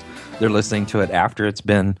podcast. They're listening to it after it's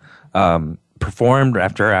been performed,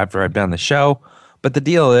 after I've done the show. But the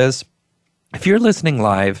deal is, if you're listening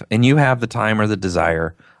live and you have the time or the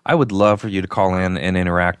desire, I would love for you to call in and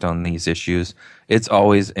interact on these issues. It's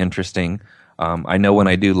always interesting. I know when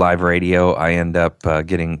I do live radio, I end up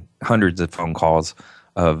getting hundreds of phone calls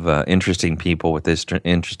of interesting people with this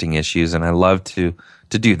interesting issues, and I love to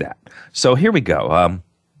do that. So here we go.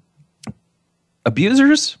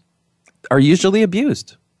 Abusers are usually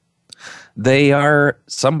abused. They are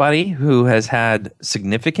somebody who has had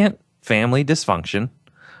significant family dysfunction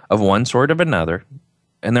of one sort or another,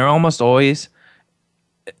 and they're almost always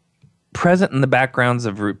present in the backgrounds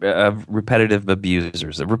of repetitive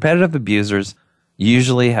abusers. The repetitive abusers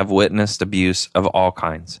usually have witnessed abuse of all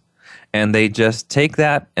kinds, and they just take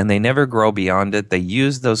that and they never grow beyond it. They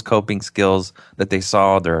use those coping skills that they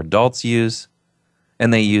saw their adults use,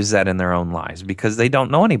 and they use that in their own lives because they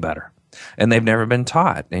don't know any better, and they've never been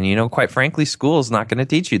taught. And, quite frankly, school's not going to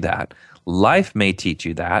teach you that. Life may teach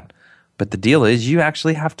you that, but the deal is you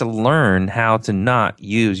actually have to learn how to not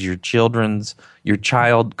use your child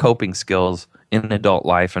coping skills in adult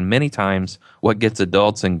life. And many times what gets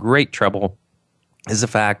adults in great trouble is the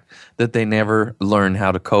fact that they never learn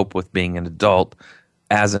how to cope with being an adult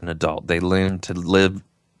as an adult. They learn to live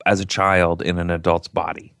as a child in an adult's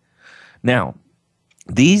body. Now,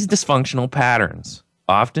 these dysfunctional patterns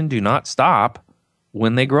often do not stop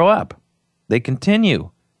when they grow up. They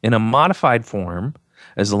continue in a modified form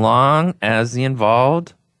as long as the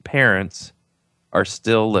involved parents are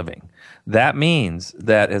still living. That means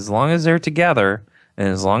that as long as they're together and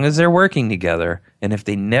as long as they're working together, and if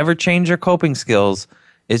they never change their coping skills,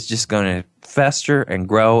 it's just going to fester and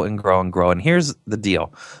grow and grow and grow. And here's the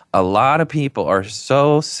deal. A lot of people are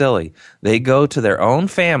so silly. They go to their own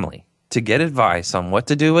family to get advice on what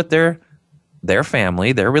to do with their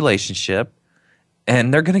family, their relationship,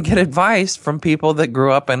 and they're going to get advice from people that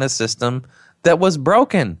grew up in a system that was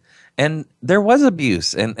broken, and there was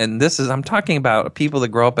abuse. And I'm talking about people that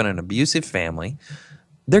grow up in an abusive family.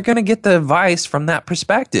 They're going to get the advice from that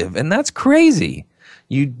perspective, and that's crazy.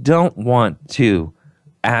 You don't want to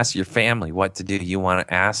ask your family what to do. You want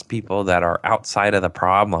to ask people that are outside of the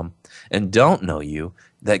problem and don't know you,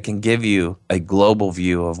 that can give you a global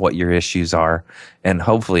view of what your issues are, and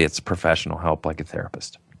hopefully it's professional help like a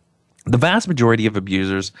therapist. The vast majority of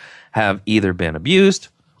abusers have either been abused,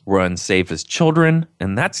 were unsafe as children,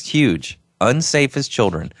 and that's huge. Unsafe as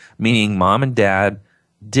children, meaning mom and dad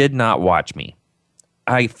did not watch me.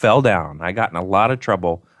 I fell down. I got in a lot of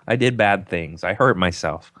trouble. I did bad things. I hurt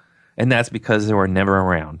myself, and that's because they were never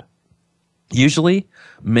around. Usually,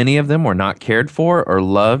 many of them were not cared for or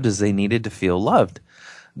loved as they needed to feel loved.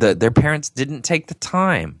 Their parents didn't take the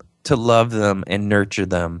time to love them and nurture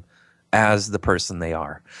them as the person they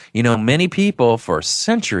are. Many people for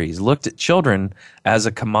centuries looked at children as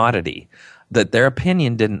a commodity, that their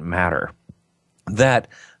opinion didn't matter, that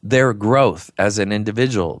their growth as an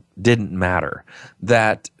individual didn't matter,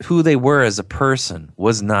 that who they were as a person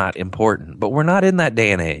was not important. But we're not in that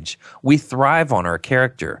day and age. We thrive on our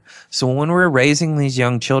character. So when we're raising these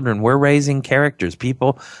young children, we're raising characters,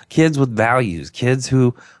 kids with values, kids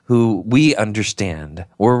who we understand.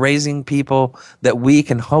 We're raising people that we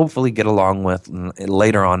can hopefully get along with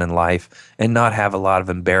later on in life and not have a lot of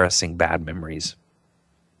embarrassing bad memories.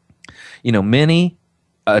 Many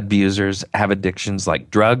abusers have addictions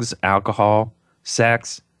like drugs, alcohol,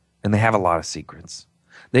 sex, and they have a lot of secrets.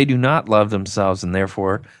 They do not love themselves, and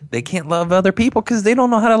therefore they can't love other people because they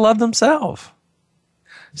don't know how to love themselves.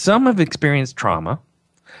 Some have experienced trauma.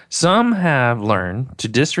 Some have learned to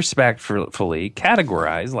disrespectfully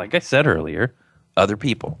categorize, like I said earlier, other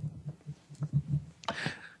people.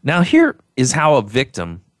 Now, here is how a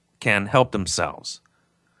victim can help themselves.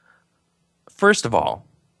 First of all,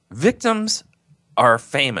 victims are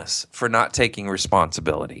famous for not taking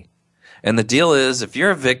responsibility. And the deal is, if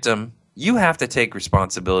you're a victim, you have to take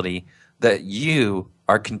responsibility that you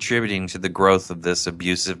are contributing to the growth of this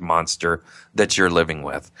abusive monster that you're living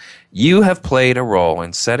with. You have played a role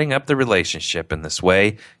in setting up the relationship in this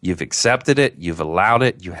way. You've accepted it. You've allowed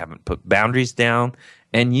it. You haven't put boundaries down.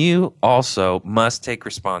 And you also must take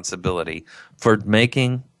responsibility for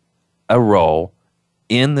making a role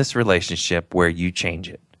in this relationship where you change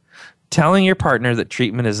it. Telling your partner that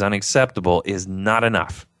treatment is unacceptable is not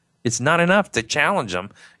enough. It's not enough to challenge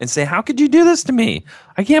them and say, how could you do this to me?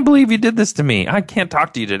 I can't believe you did this to me. I can't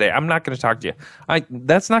talk to you today. I'm not going to talk to you.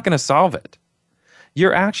 That's not going to solve it.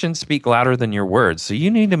 Your actions speak louder than your words, so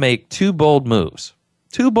you need to make two bold moves.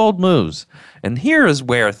 Two bold moves. And here is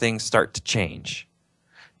where things start to change.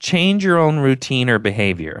 Change your own routine or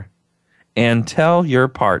behavior and tell your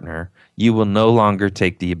partner you will no longer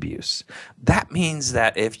take the abuse. That means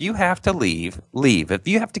that if you have to leave, leave. If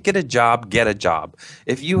you have to get a job, get a job.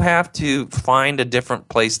 If you have to find a different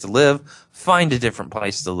place to live, find a different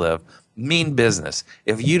place to live. Mean business.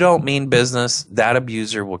 If you don't mean business, that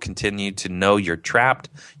abuser will continue to know you're trapped.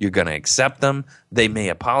 You're going to accept them. They may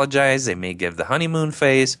apologize. They may give the honeymoon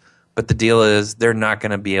phase. But the deal is they're not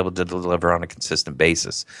going to be able to deliver on a consistent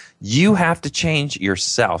basis. You have to change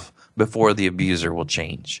yourself before the abuser will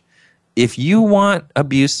change. If you want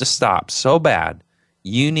abuse to stop so bad,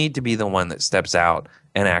 you need to be the one that steps out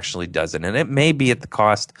and actually does it. And it may be at the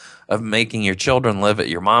cost of making your children live at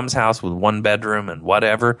your mom's house with one bedroom and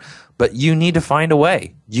whatever, but you need to find a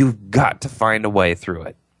way. You've got to find a way through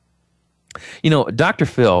it. You know, Dr.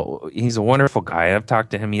 Phil, he's a wonderful guy. I've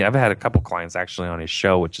talked to him. I've had a couple clients actually on his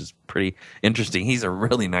show, which is pretty interesting. He's a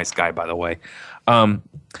really nice guy, by the way.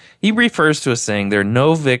 He refers to a saying, there are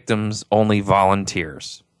no victims, only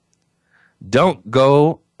volunteers. Don't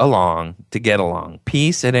go along to get along.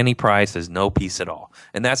 Peace at any price is no peace at all.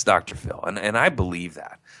 And that's Dr. Phil. And I believe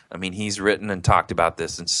that. I mean, he's written and talked about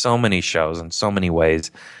this in so many shows in so many ways.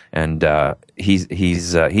 And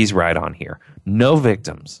he's right on here. No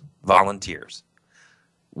victims, volunteers.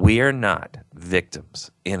 We are not victims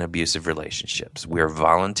in abusive relationships. We are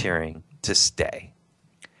volunteering to stay.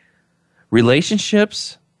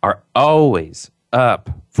 Relationships are always up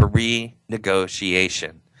for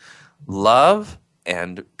renegotiation. Love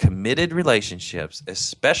and committed relationships,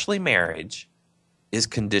 especially marriage, is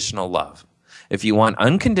conditional love. If you want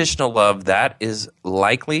unconditional love, that is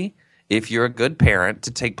likely, if you're a good parent,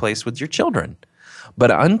 to take place with your children. But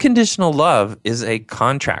unconditional love is a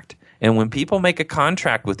contract. And when people make a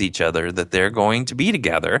contract with each other that they're going to be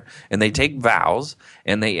together, and they take vows,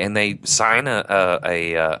 and they sign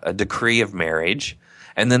a decree of marriage,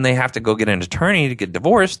 and then they have to go get an attorney to get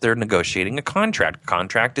divorced, they're negotiating a contract.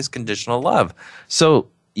 Contract is conditional love. So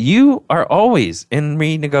you are always in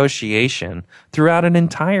renegotiation throughout an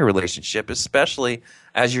entire relationship, especially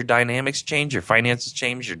as your dynamics change, your finances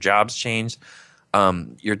change, your jobs change,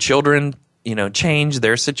 your children, change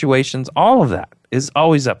their situations. All of that is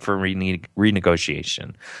always up for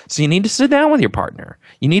renegotiation. So you need to sit down with your partner.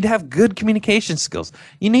 You need to have good communication skills.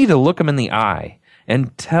 You need to look them in the eye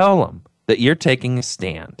and tell them that you're taking a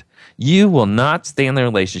stand. You will not stay in the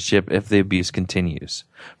relationship if the abuse continues.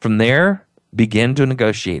 From there, begin to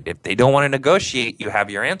negotiate. If they don't want to negotiate, you have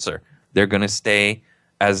your answer. They're going to stay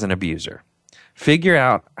as an abuser. Figure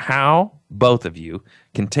out how both of you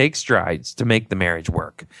can take strides to make the marriage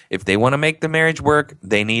work. If they want to make the marriage work,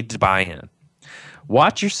 they need to buy in.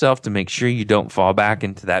 Watch yourself to make sure you don't fall back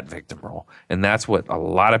into that victim role. And that's what a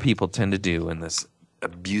lot of people tend to do in this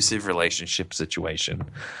abusive relationship situation.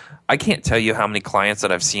 I can't tell you how many clients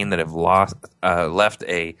that I've seen that have left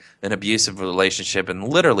an abusive relationship, and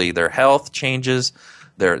literally their health changes,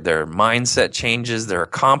 their mindset changes, their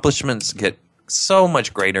accomplishments get so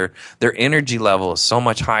much greater, their energy level is so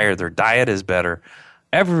much higher, their diet is better,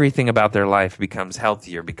 everything about their life becomes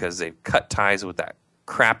healthier because they've cut ties with that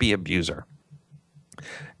crappy abuser.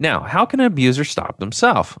 Now, how can an abuser stop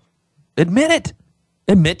themselves? Admit it.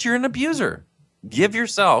 Admit you're an abuser. Give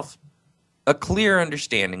yourself a clear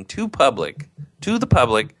understanding to the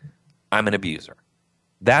public, I'm an abuser.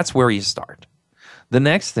 That's where you start. The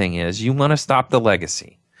next thing is you want to stop the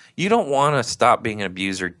legacy. You don't want to stop being an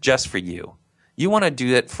abuser just for you. You want to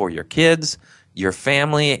do it for your kids, your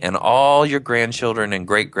family, and all your grandchildren and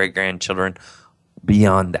great-great-grandchildren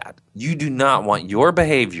beyond that. You do not want your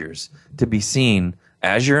behaviors to be seen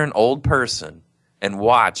as you're an old person and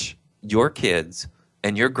watch your kids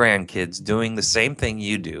and your grandkids doing the same thing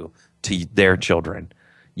you do to their children.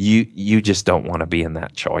 You just don't want to be in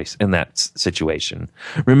that situation.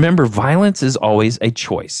 Remember, violence is always a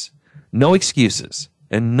choice. No excuses,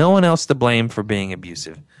 and no one else to blame for being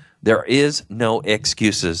abusive. There is no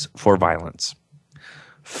excuses for violence.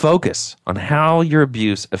 Focus on how your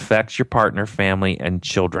abuse affects your partner, family, and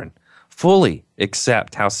children. Fully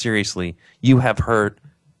accept how seriously you have hurt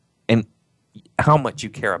and how much you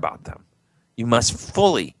care about them. You must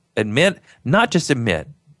fully admit, not just admit,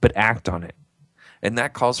 but act on it. And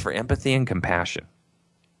that calls for empathy and compassion.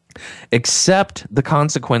 Accept the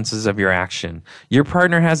consequences of your action. Your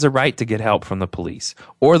partner has the right to get help from the police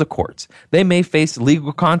or the courts. They may face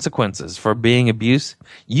legal consequences for being abusive.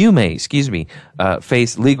 You may,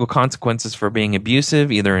 face legal consequences for being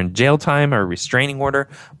abusive, either in jail time or restraining order,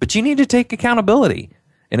 but you need to take accountability.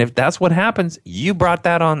 And if that's what happens, you brought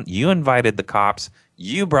that on, you invited the cops,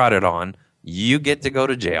 you brought it on, you get to go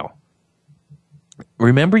to jail.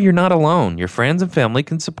 Remember, you're not alone. Your friends and family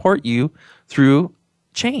can support you through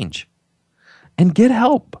change. And get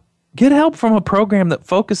help. Get help from a program that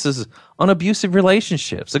focuses on abusive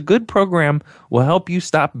relationships. A good program will help you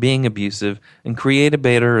stop being abusive and create a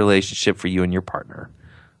better relationship for you and your partner.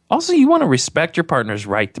 Also, you want to respect your partner's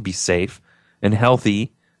right to be safe and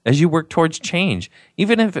healthy as you work towards change,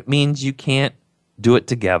 even if it means you can't do it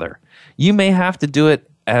together. You may have to do it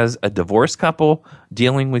as a divorced couple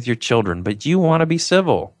dealing with your children, but you want to be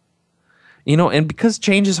civil. And because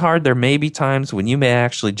change is hard, there may be times when you may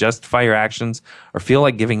actually justify your actions or feel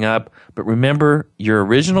like giving up. But remember your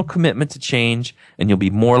original commitment to change, and you'll be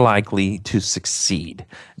more likely to succeed.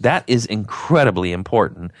 That is incredibly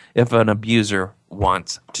important if an abuser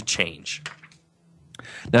wants to change.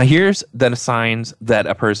 Now, here's the signs that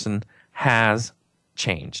a person has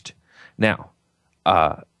changed. Now,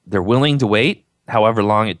 they're willing to wait however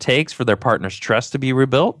long it takes for their partner's trust to be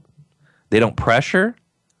rebuilt. They don't pressure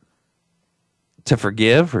to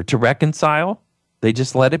forgive or to reconcile. They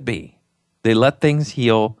just let it be. They let things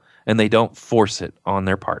heal, and they don't force it on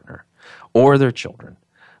their partner or their children.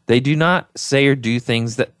 They do not say or do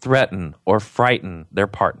things that threaten or frighten their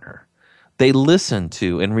partner. They listen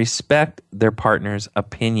to and respect their partner's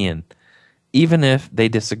opinion, even if they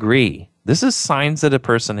disagree. This is signs that a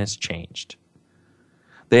person has changed.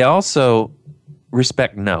 They also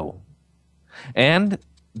respect no. And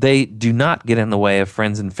they do not get in the way of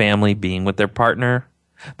friends and family being with their partner.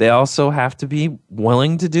 They also have to be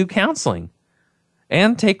willing to do counseling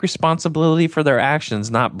and take responsibility for their actions,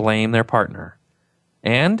 not blame their partner.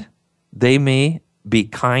 And they may be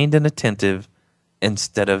kind and attentive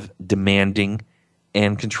instead of demanding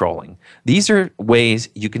and controlling. These are ways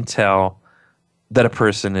you can tell that a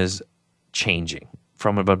person is changing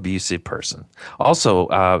from an abusive person.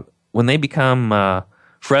 Also, when they become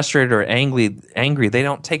frustrated or angry, they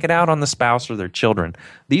don't take it out on the spouse or their children.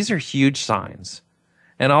 These are huge signs.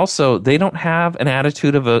 And also, they don't have an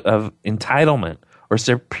attitude of entitlement or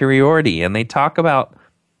superiority. And they talk about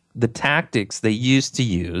the tactics they used to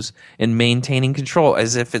use in maintaining control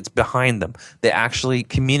as if it's behind them. They actually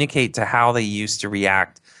communicate to how they used to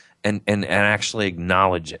react and actually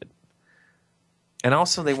acknowledge it. And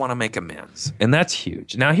also, they want to make amends. And that's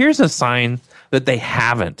huge. Now, here's a sign that they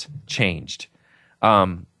haven't changed.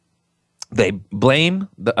 They blame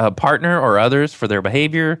the partner or others for their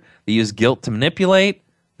behavior. They use guilt to manipulate.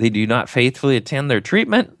 They do not faithfully attend their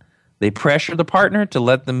treatment. They pressure the partner to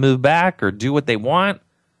let them move back or do what they want.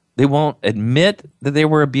 They won't admit that they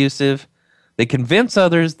were abusive. They convince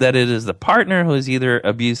others that it is the partner who is either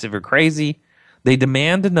abusive or crazy. They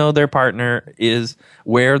demand to know their partner is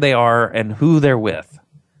where they are and who they're with.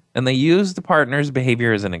 And they use the partner's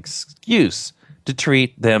behavior as an excuse to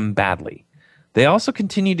treat them badly. They also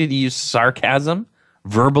continue to use sarcasm,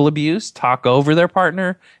 verbal abuse, talk over their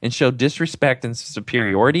partner, and show disrespect and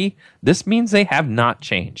superiority. This means they have not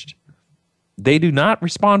changed. They do not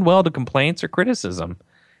respond well to complaints or criticism,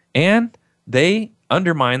 and they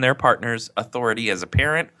undermine their partner's authority as a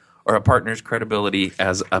parent or a partner's credibility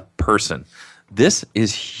as a person. This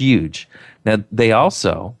is huge. Now, they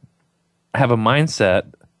also have a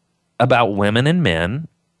mindset about women and men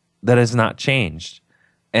that has not changed.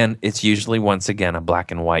 And it's usually, once again, a black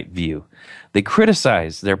and white view. They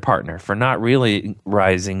criticize their partner for not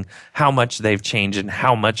realizing how much they've changed and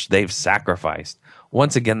how much they've sacrificed.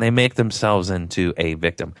 Once again, they make themselves into a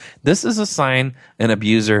victim. This is a sign an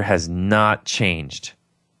abuser has not changed.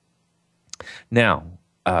 Now,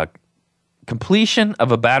 completion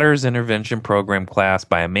of a batterer's intervention program class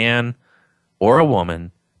by a man or a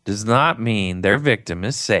woman does not mean their victim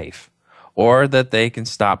is safe or that they can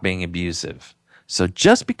stop being abusive. So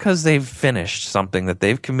just because they've finished something that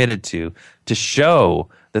they've committed to show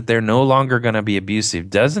that they're no longer going to be abusive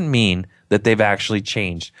doesn't mean that they've actually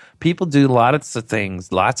changed. People do lots of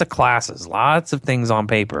things, lots of classes, lots of things on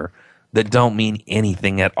paper that don't mean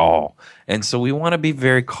anything at all. And so we want to be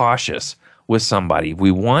very cautious with somebody.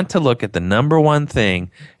 We want to look at the number one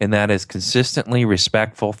thing, and that is consistently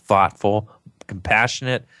respectful, thoughtful,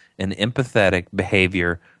 compassionate, and empathetic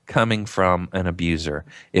behavior coming from an abuser.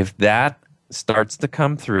 If that starts to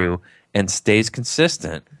come through and stays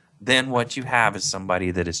consistent, then what you have is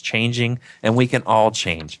somebody that is changing, and we can all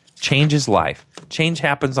change. Change is life. Change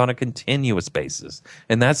happens on a continuous basis,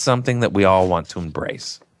 and that's something that we all want to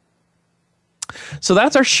embrace. So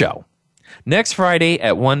that's our show. Next Friday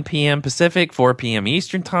at 1 p.m. Pacific, 4 p.m.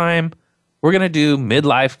 Eastern Time, we're going to do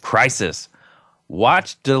Midlife Crisis.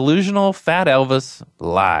 Watch Delusional Fat Elvis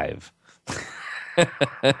live.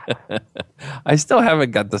 I still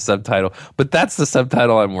haven't got the subtitle, but that's the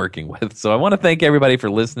subtitle I'm working with. So I want to thank everybody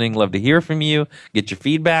for listening. Love to hear from you. Get your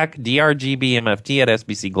feedback, drgbmft at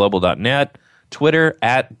sbcglobal.net, Twitter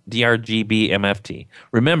at drgbmft.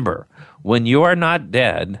 Remember, when you are not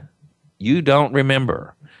dead, you don't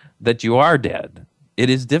remember that you are dead. It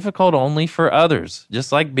is difficult only for others,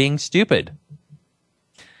 just like being stupid.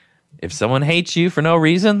 If someone hates you for no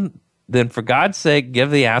reason, then for God's sake,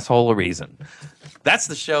 give the asshole a reason. That's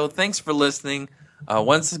the show. Thanks for listening.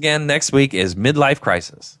 Once again, next week is Midlife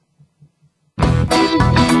Crisis.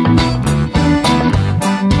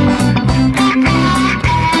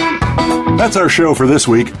 That's our show for this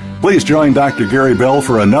week. Please join Dr. Gary Bell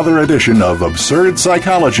for another edition of Absurd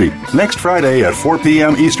Psychology next Friday at 4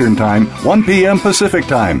 p.m. Eastern Time, 1 p.m. Pacific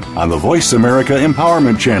Time on the Voice America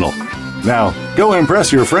Empowerment Channel. Now, go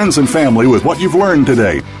impress your friends and family with what you've learned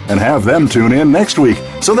today and have them tune in next week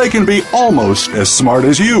so they can be almost as smart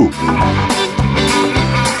as you.